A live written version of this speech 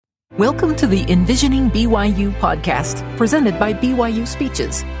Welcome to the Envisioning BYU podcast, presented by BYU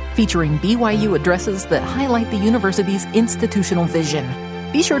Speeches, featuring BYU addresses that highlight the university's institutional vision.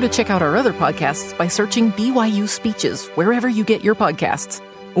 Be sure to check out our other podcasts by searching BYU Speeches wherever you get your podcasts,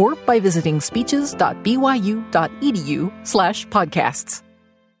 or by visiting speeches.byu.edu/podcasts.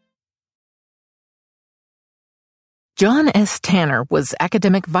 John S. Tanner was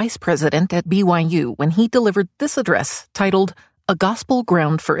academic vice president at BYU when he delivered this address titled A Gospel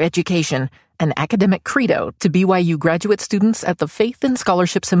Ground for Education, an Academic Credo to BYU graduate students at the Faith and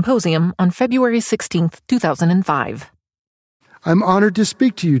Scholarship Symposium on February 16, 2005. I'm honored to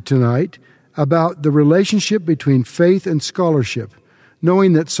speak to you tonight about the relationship between faith and scholarship,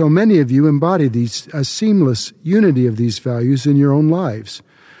 knowing that so many of you embody a seamless unity of these values in your own lives.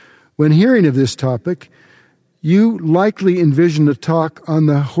 When hearing of this topic, you likely envision a talk on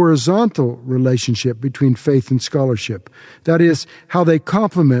the horizontal relationship between faith and scholarship. That is, how they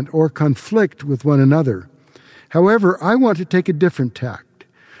complement or conflict with one another. However, I want to take a different tack.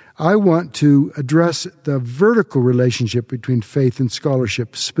 I want to address the vertical relationship between faith and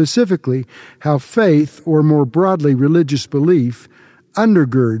scholarship, specifically how faith, or more broadly religious belief,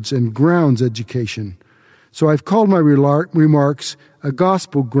 undergirds and grounds education. So I've called my remarks A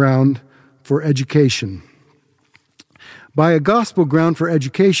Gospel Ground for Education. By a gospel ground for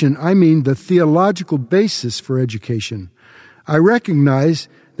education, I mean the theological basis for education. I recognize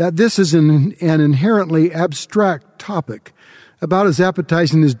that this is an inherently abstract topic, about as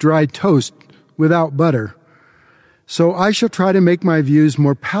appetizing as dry toast without butter. So I shall try to make my views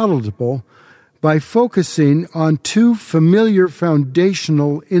more palatable by focusing on two familiar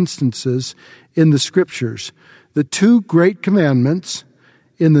foundational instances in the Scriptures, the two great commandments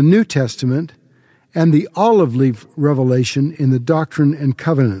in the New Testament and the olive leaf revelation in the Doctrine and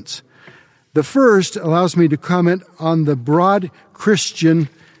Covenants. The first allows me to comment on the broad Christian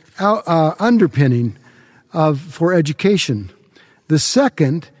underpinning for education. The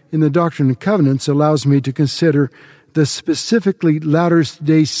second, in the Doctrine and Covenants, allows me to consider the specifically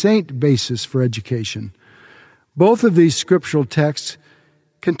Latter-day Saint basis for education. Both of these scriptural texts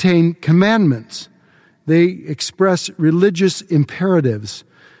contain commandments. They express religious imperatives.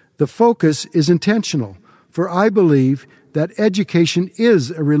 The focus is intentional, for I believe that education is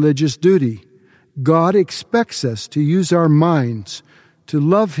a religious duty. God expects us to use our minds to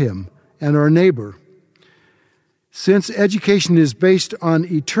love Him and our neighbor. Since education is based on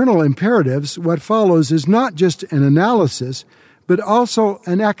eternal imperatives, what follows is not just an analysis, but also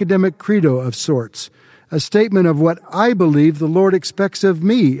an academic credo of sorts, a statement of what I believe the Lord expects of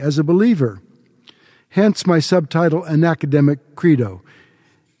me as a believer. Hence my subtitle, An Academic Credo,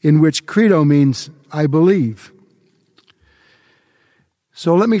 in which credo means I believe.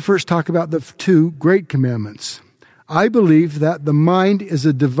 So let me first talk about the two great commandments. I believe that the mind is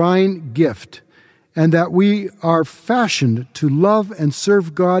a divine gift and that we are fashioned to love and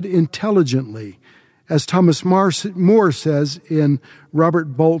serve God intelligently, as Thomas More says in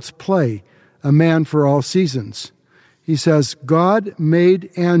Robert Bolt's play, A Man for All Seasons. He says, God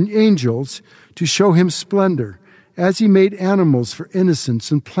made angels to show Him splendor, as He made animals for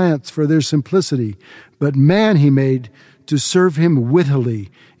innocence and plants for their simplicity, but man He made to serve Him wittily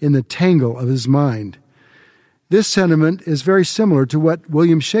in the tangle of His mind. This sentiment is very similar to what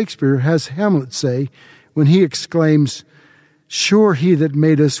William Shakespeare has Hamlet say when he exclaims, "Sure He that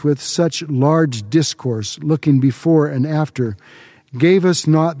made us with such large discourse, looking before and after, gave us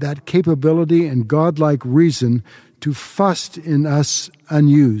not that capability and godlike reason to fust in us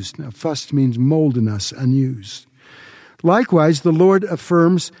unused." Now, fust means mold in us unused. Likewise, the Lord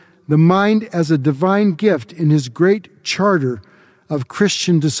affirms the mind as a divine gift in His great charter of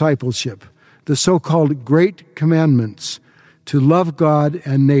Christian discipleship, the so-called Great Commandments, to love God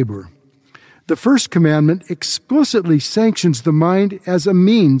and neighbor. The first commandment explicitly sanctions the mind as a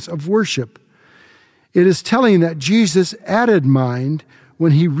means of worship. It is telling that Jesus added mind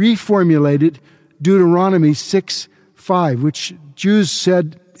when He reformulated Deuteronomy 6:5, which Jews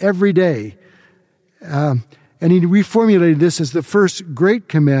said every day. And He reformulated this as the first great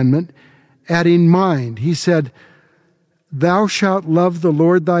commandment, adding mind. He said, "Thou shalt love the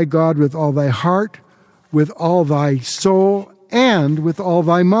Lord thy God with all thy heart, with all thy soul, and with all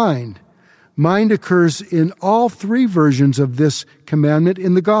thy mind." Mind occurs in all three versions of this commandment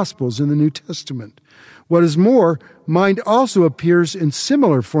in the Gospels in the New Testament. What is more, mind also appears in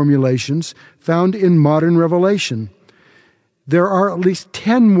similar formulations found in modern revelation. There are at least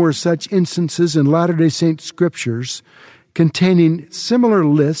 10 more such instances in Latter-day Saint scriptures containing similar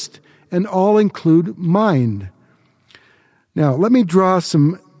lists, and all include mind. Now, let me draw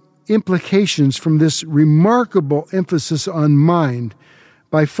some implications from this remarkable emphasis on mind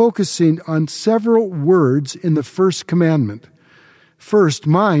by focusing on several words in the first commandment. First,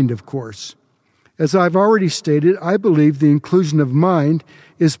 mind, of course. As I've already stated, I believe the inclusion of mind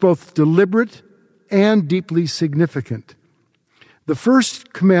is both deliberate and deeply significant. The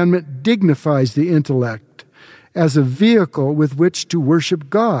first commandment dignifies the intellect as a vehicle with which to worship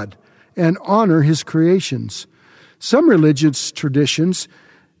God and honor His creations. Some religious traditions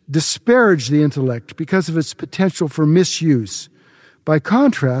disparage the intellect because of its potential for misuse. By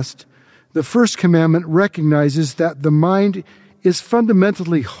contrast, the first commandment recognizes that the mind is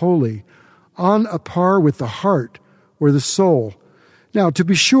fundamentally holy, on a par with the heart or the soul. Now, to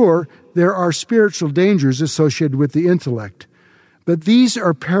be sure, there are spiritual dangers associated with the intellect, but these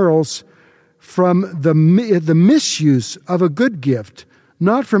are perils from the misuse of a good gift,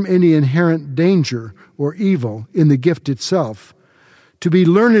 not from any inherent danger or evil in the gift itself. To be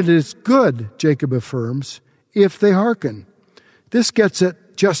learned is good, Jacob affirms, if they hearken. This gets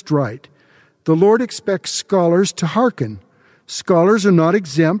it just right. The Lord expects scholars to hearken. Scholars are not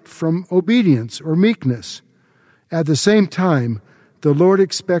exempt from obedience or meekness. At the same time, the Lord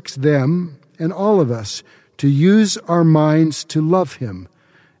expects them and all of us to use our minds to love Him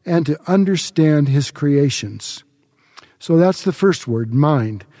and to understand His creations. So that's the first word,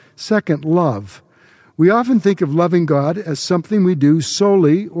 mind. Second, love. We often think of loving God as something we do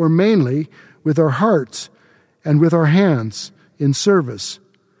solely or mainly with our hearts and with our hands in service.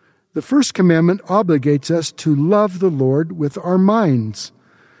 The first commandment obligates us to love the Lord with our minds.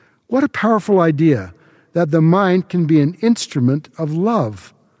 What a powerful idea that the mind can be an instrument of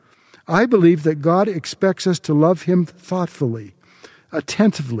love. I believe that God expects us to love Him thoughtfully,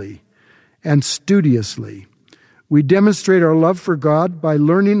 attentively, and studiously. We demonstrate our love for God by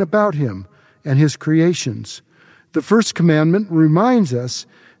learning about Him and His creations. The first commandment reminds us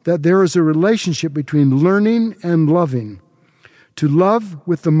that there is a relationship between learning and loving. To love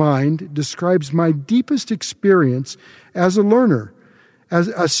with the mind describes my deepest experience as a learner, as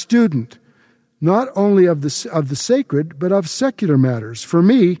a student, not only of the sacred, but of secular matters. For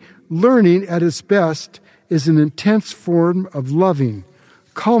me, learning at its best is an intense form of loving,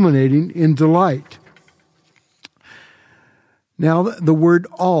 culminating in delight. Now, the word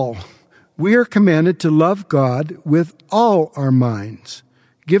all. We are commanded to love God with all our minds.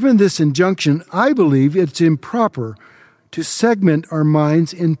 Given this injunction, I believe it's improper to segment our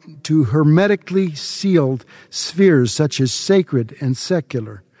minds into hermetically sealed spheres such as sacred and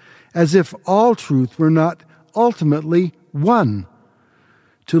secular, as if all truth were not ultimately one.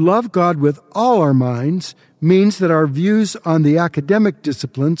 To love God with all our minds means that our views on the academic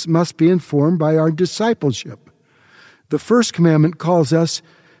disciplines must be informed by our discipleship. The first commandment calls us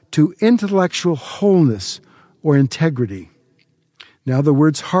to intellectual wholeness or integrity. Now the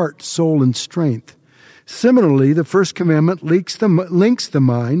words heart, soul, and strength. Similarly, the first commandment links the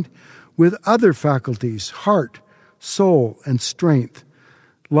mind with other faculties, heart, soul, and strength.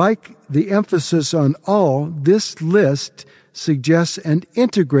 Like the emphasis on all, this list suggests an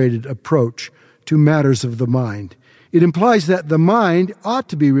integrated approach to matters of the mind. It implies that the mind ought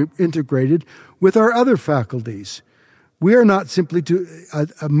to be integrated with our other faculties. We are not simply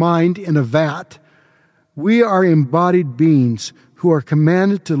a mind in a vat. We are embodied beings who are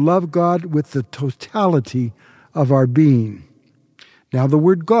commanded to love God with the totality of our being. Now the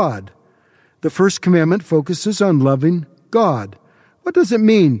word God. The first commandment focuses on loving God. What does it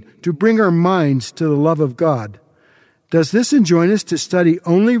mean to bring our minds to the love of God? Does this enjoin us to study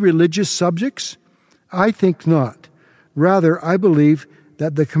only religious subjects? I think not. Rather, I believe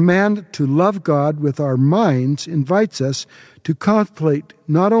that the command to love God with our minds invites us to contemplate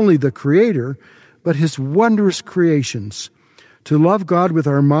not only the Creator, but His wondrous creations. To love God with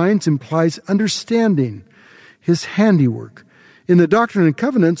our minds implies understanding His handiwork. In the Doctrine and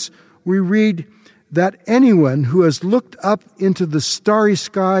Covenants, we read that anyone who has looked up into the starry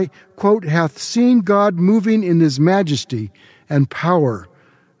sky, quote, hath seen God moving in His majesty and power,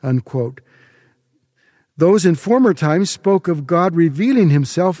 unquote. Those in former times spoke of God revealing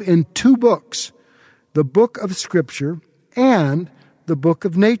Himself in two books, the book of Scripture and the book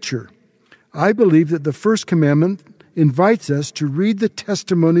of nature. I believe that the first commandment invites us to read the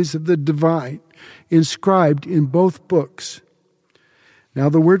testimonies of the divine inscribed in both books. Now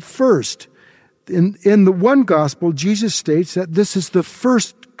the word first. In the one gospel, Jesus states that this is the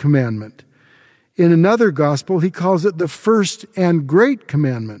first commandment. In another gospel, He calls it the first and great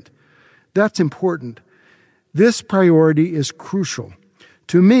commandment. That's important. This priority is crucial.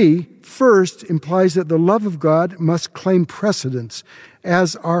 To me, first implies that the love of God must claim precedence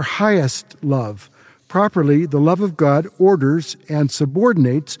as our highest love. Properly, the love of God orders and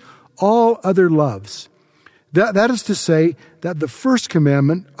subordinates all other loves. That is to say that the first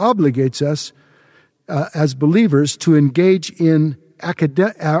commandment obligates us as believers to engage in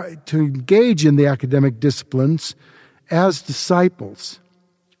the academic disciplines as disciples.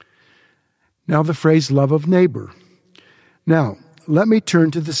 Now the phrase love of neighbor. Now, let me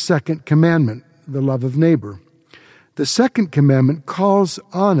turn to the second commandment, the love of neighbor. The second commandment calls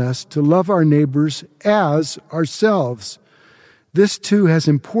on us to love our neighbors as ourselves. This too has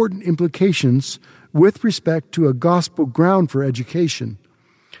important implications with respect to a gospel ground for education.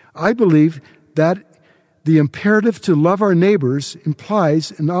 I believe that the imperative to love our neighbors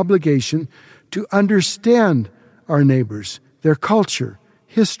implies an obligation to understand our neighbors, their culture,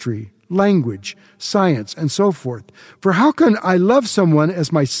 history, language, science, and so forth. For how can I love someone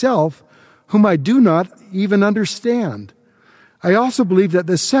as myself whom I do not even understand? I also believe that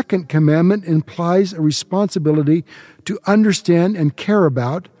the second commandment implies a responsibility to understand and care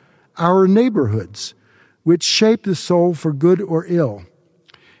about our neighborhoods, which shape the soul for good or ill.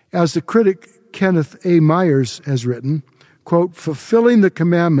 As the critic Kenneth A. Myers has written, quote, fulfilling the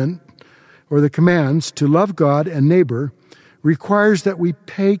commandment or the commands to love God and neighbor requires that we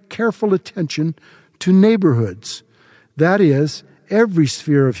pay careful attention to neighborhoods. That is, every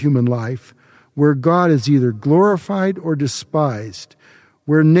sphere of human life where God is either glorified or despised,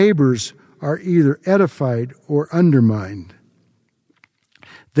 where neighbors are either edified or undermined.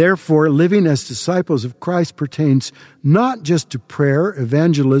 Therefore, living as disciples of Christ pertains not just to prayer,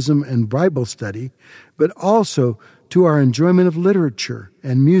 evangelism, and Bible study, but also to our enjoyment of literature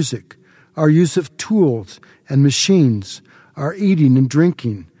and music, our use of tools and machines, our eating and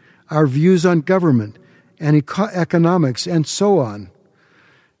drinking, our views on government and economics, and so on.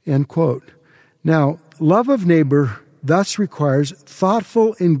 End quote. Now, love of neighbor thus requires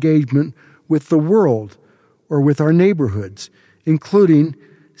thoughtful engagement with the world or with our neighborhoods, including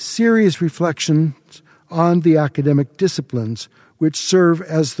serious reflections on the academic disciplines which serve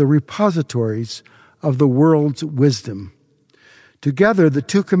as the repositories of the world's wisdom. Together, the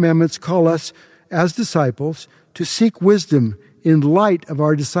two commandments call us as disciples to seek wisdom in light of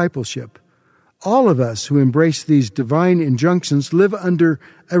our discipleship. All of us who embrace these divine injunctions live under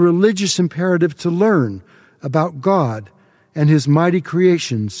a religious imperative to learn about God and His mighty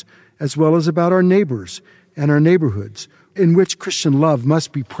creations, as well as about our neighbors and our neighborhoods, in which Christian love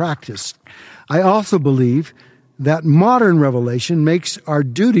must be practiced. I also believe that modern revelation makes our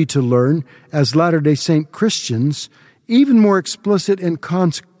duty to learn as Latter-day Saint Christians even more explicit and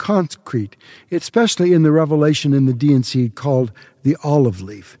concrete, especially in the revelation in the D&C called the olive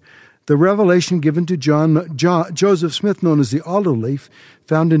leaf. The revelation given to Joseph Smith, known as the olive leaf,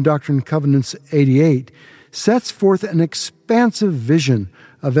 found in Doctrine and Covenants 88, sets forth an expansive vision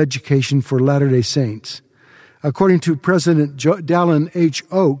of education for Latter-day Saints. According to President Dallin H.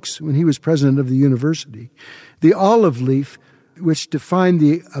 Oakes, when he was president of the university, the olive leaf, which defined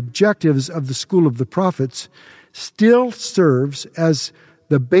the objectives of the School of the Prophets, still serves as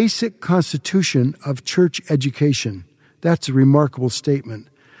the basic constitution of church education. That's a remarkable statement.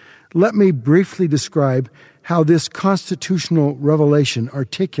 Let me briefly describe how this constitutional revelation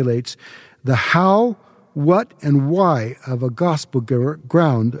articulates the how, what, and why of a gospel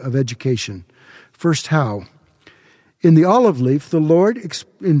ground of education. First, how. In the olive leaf, the Lord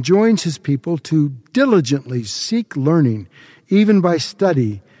enjoins His people to diligently seek learning, even by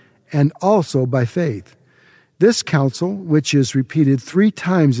study and also by faith. This counsel, which is repeated 3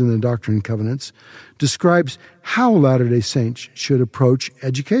 times in the Doctrine and Covenants, describes how Latter-day Saints should approach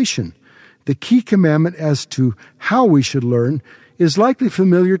education. The key commandment as to how we should learn is likely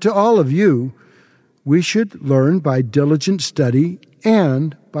familiar to all of you. We should learn by diligent study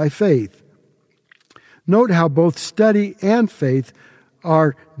and by faith. Note how both study and faith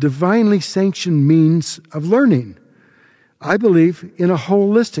are divinely sanctioned means of learning. I believe in a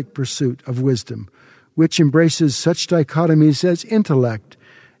holistic pursuit of wisdom, which embraces such dichotomies as intellect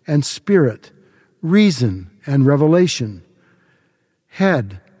and spirit, reason and revelation,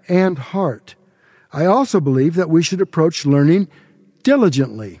 head and heart. I also believe that we should approach learning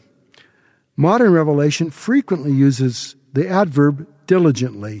diligently. Modern revelation frequently uses the adverb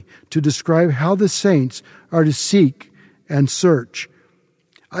diligently to describe how the saints are to seek and search.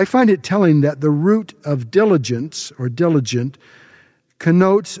 I find it telling that the root of diligence or diligent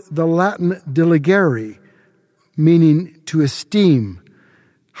connotes the Latin diligere, meaning to esteem,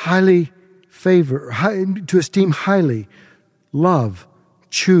 highly, love,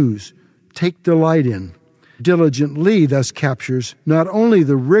 choose, take delight in. Diligently thus captures not only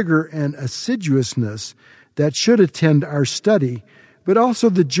the rigor and assiduousness that should attend our study, but also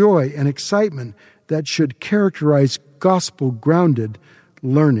the joy and excitement that should characterize gospel-grounded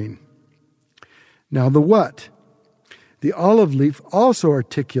learning. Now the what. The olive leaf also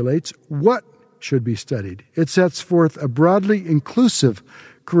articulates what should be studied. It sets forth a broadly inclusive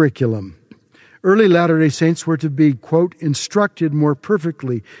curriculum. Early Latter-day Saints were to be, quote, instructed more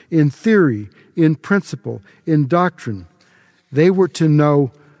perfectly in theory, in principle, in doctrine. They were to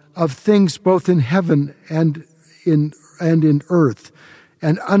know of things both in heaven and in earth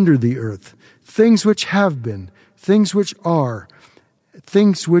and under the earth, things which have been, things which are,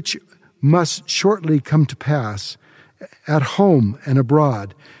 things which must shortly come to pass, at home and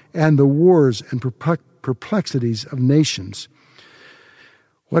abroad, and the wars and perplexities of nations.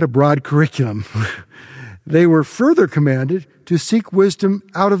 What a broad curriculum. They were further commanded to seek wisdom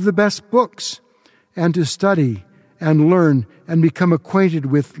out of the best books and to study and learn and become acquainted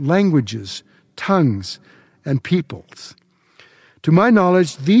with languages, tongues, and peoples. To my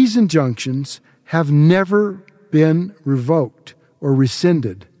knowledge, these injunctions have never been revoked or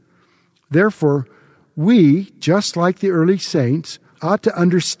rescinded. Therefore, we, just like the early saints, ought to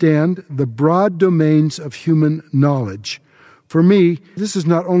understand the broad domains of human knowledge. For me, this is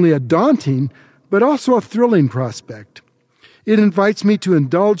not only a daunting, but also a thrilling prospect. It invites me to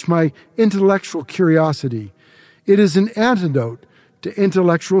indulge my intellectual curiosity. It is an antidote to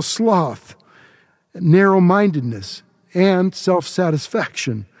intellectual sloth, narrow-mindedness, and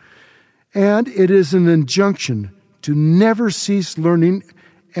self-satisfaction. And it is an injunction to never cease learning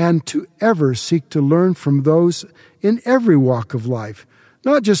and to ever seek to learn from those in every walk of life,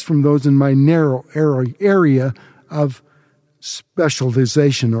 not just from those in my narrow area of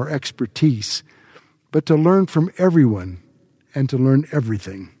specialization or expertise, but to learn from everyone and to learn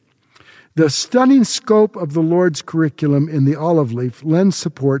everything. The stunning scope of the Lord's curriculum in the olive leaf lends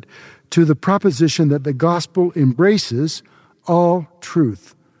support to the proposition that the gospel embraces all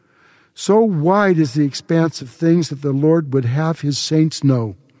truth. So wide is the expanse of things that the Lord would have his saints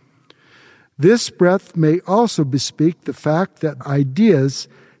know. This breadth may also bespeak the fact that ideas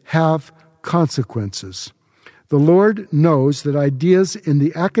have consequences. The Lord knows that ideas in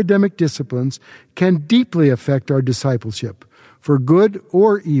the academic disciplines can deeply affect our discipleship, for good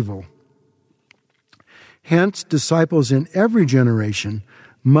or evil. Hence, disciples in every generation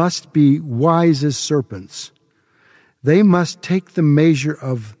must be wise as serpents. They must take the measure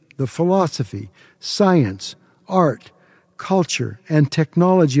of the philosophy, science, art, culture, and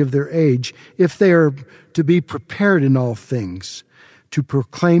technology of their age if they are to be prepared in all things to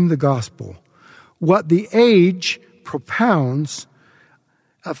proclaim the gospel. What the age propounds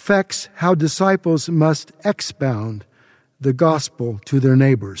affects how disciples must expound the gospel to their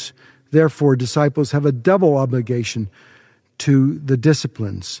neighbors. Therefore, disciples have a double obligation to the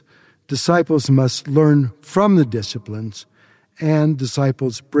disciplines. Disciples must learn from the disciplines, and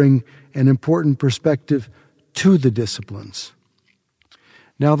disciples bring an important perspective to the disciplines.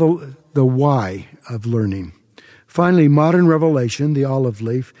 Now, the why of learning. Finally, modern revelation, the olive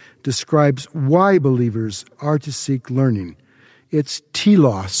leaf, describes why believers are to seek learning. It's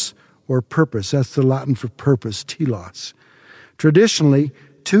telos, or purpose. That's the Latin for purpose, telos. Traditionally,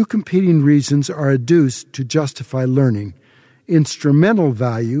 two competing reasons are adduced to justify learning: instrumental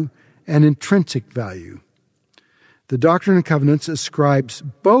value and intrinsic value. The Doctrine and Covenants ascribes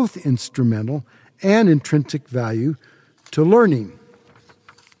both instrumental and intrinsic value to learning.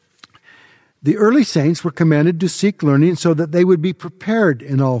 The early saints were commanded to seek learning so that they would be prepared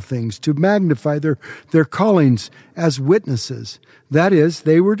in all things, to magnify their callings as witnesses. That is,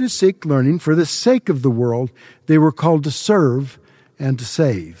 they were to seek learning for the sake of the world they were called to serve and to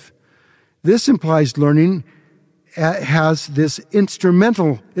save. This implies learning is an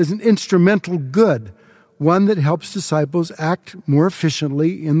instrumental good, one that helps disciples act more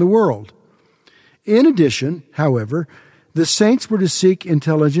efficiently in the world. In addition, however, the saints were to seek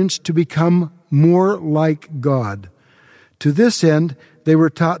intelligence to become more like God. To this end, they were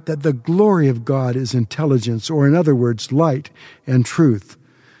taught that the glory of God is intelligence, or in other words, light and truth.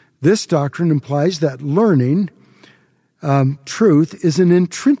 This doctrine implies that learning truth is an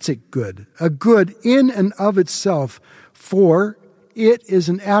intrinsic good, a good in and of itself, for it is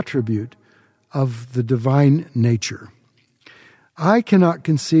an attribute of the divine nature. I cannot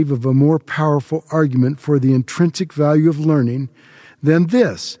conceive of a more powerful argument for the intrinsic value of learning than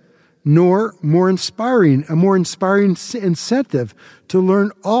this, nor a more inspiring incentive to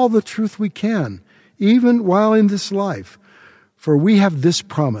learn all the truth we can, even while in this life. For we have this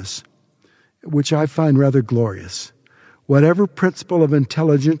promise, which I find rather glorious. Whatever principle of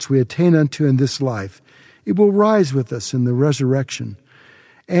intelligence we attain unto in this life, it will rise with us in the resurrection.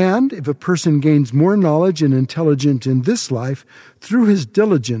 And if a person gains more knowledge and intelligence in this life through his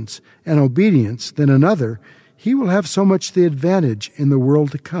diligence and obedience than another, he will have so much the advantage in the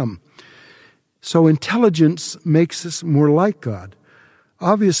world to come. So intelligence makes us more like God.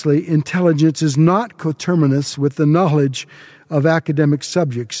 Obviously, intelligence is not coterminous with the knowledge of academic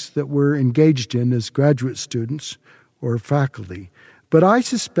subjects that we're engaged in as graduate students or faculty. But I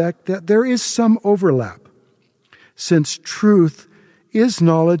suspect that there is some overlap, since truth is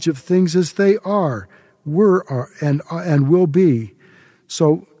knowledge of things as they are, were, and will be.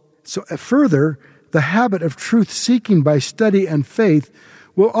 So further, the habit of truth-seeking by study and faith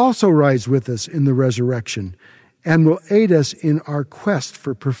will also rise with us in the resurrection and will aid us in our quest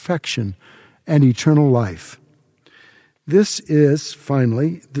for perfection and eternal life. This is,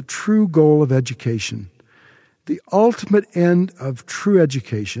 finally, the true goal of education. The ultimate end of true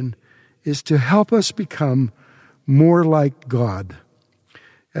education is to help us become more like God.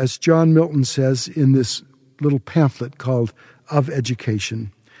 As John Milton says in this little pamphlet called Of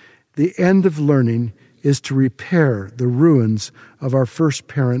Education, the end of learning is to repair the ruins of our first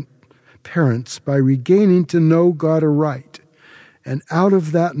parents by regaining to know God aright, and out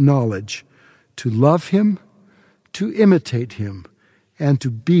of that knowledge to love Him, to imitate Him, and to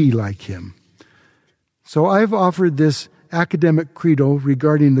be like Him. So I've offered this academic credo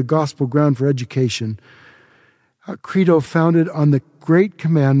regarding the gospel ground for education, a credo founded on the Great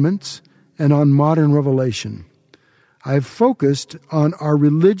Commandments and on modern revelation. I've focused on our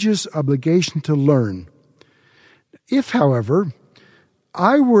religious obligation to learn. If, however,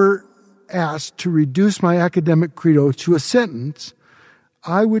 I were asked to reduce my academic credo to a sentence,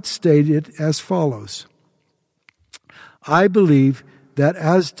 I would state it as follows. I believe that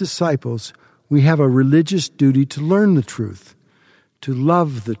as disciples, we have a religious duty to learn the truth, to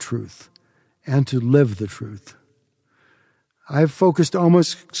love the truth, and to live the truth. I've focused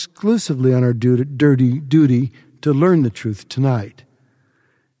almost exclusively on our duty to learn the truth tonight.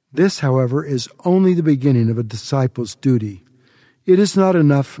 This, however, is only the beginning of a disciple's duty. It is not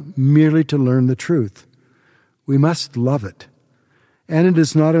enough merely to learn the truth. We must love it. And it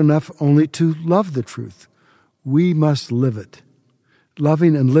is not enough only to love the truth. We must live it.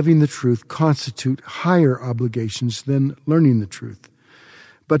 Loving and living the truth constitute higher obligations than learning the truth.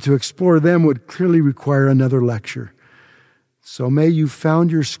 But to explore them would clearly require another lecture. So may you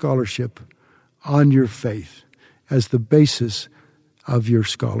found your scholarship on your faith as the basis of your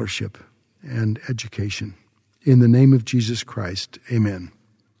scholarship and education. In the name of Jesus Christ, amen.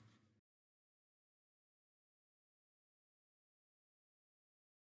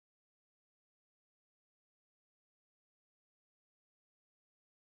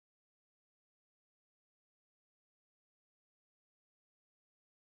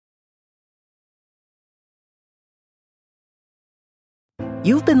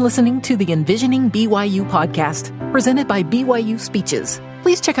 You've been listening to the Envisioning BYU podcast, presented by BYU Speeches.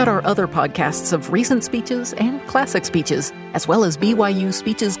 Please check out our other podcasts of recent speeches and classic speeches, as well as BYU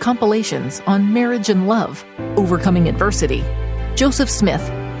Speeches compilations on marriage and love, overcoming adversity, Joseph Smith,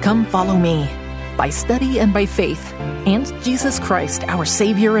 Come Follow Me, By Study and by Faith, and Jesus Christ, our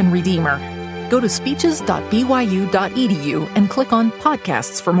Savior and Redeemer. Go to speeches.byu.edu and click on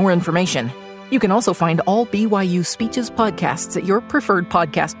Podcasts for more information. You can also find all BYU Speeches podcasts at your preferred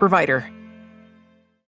podcast provider.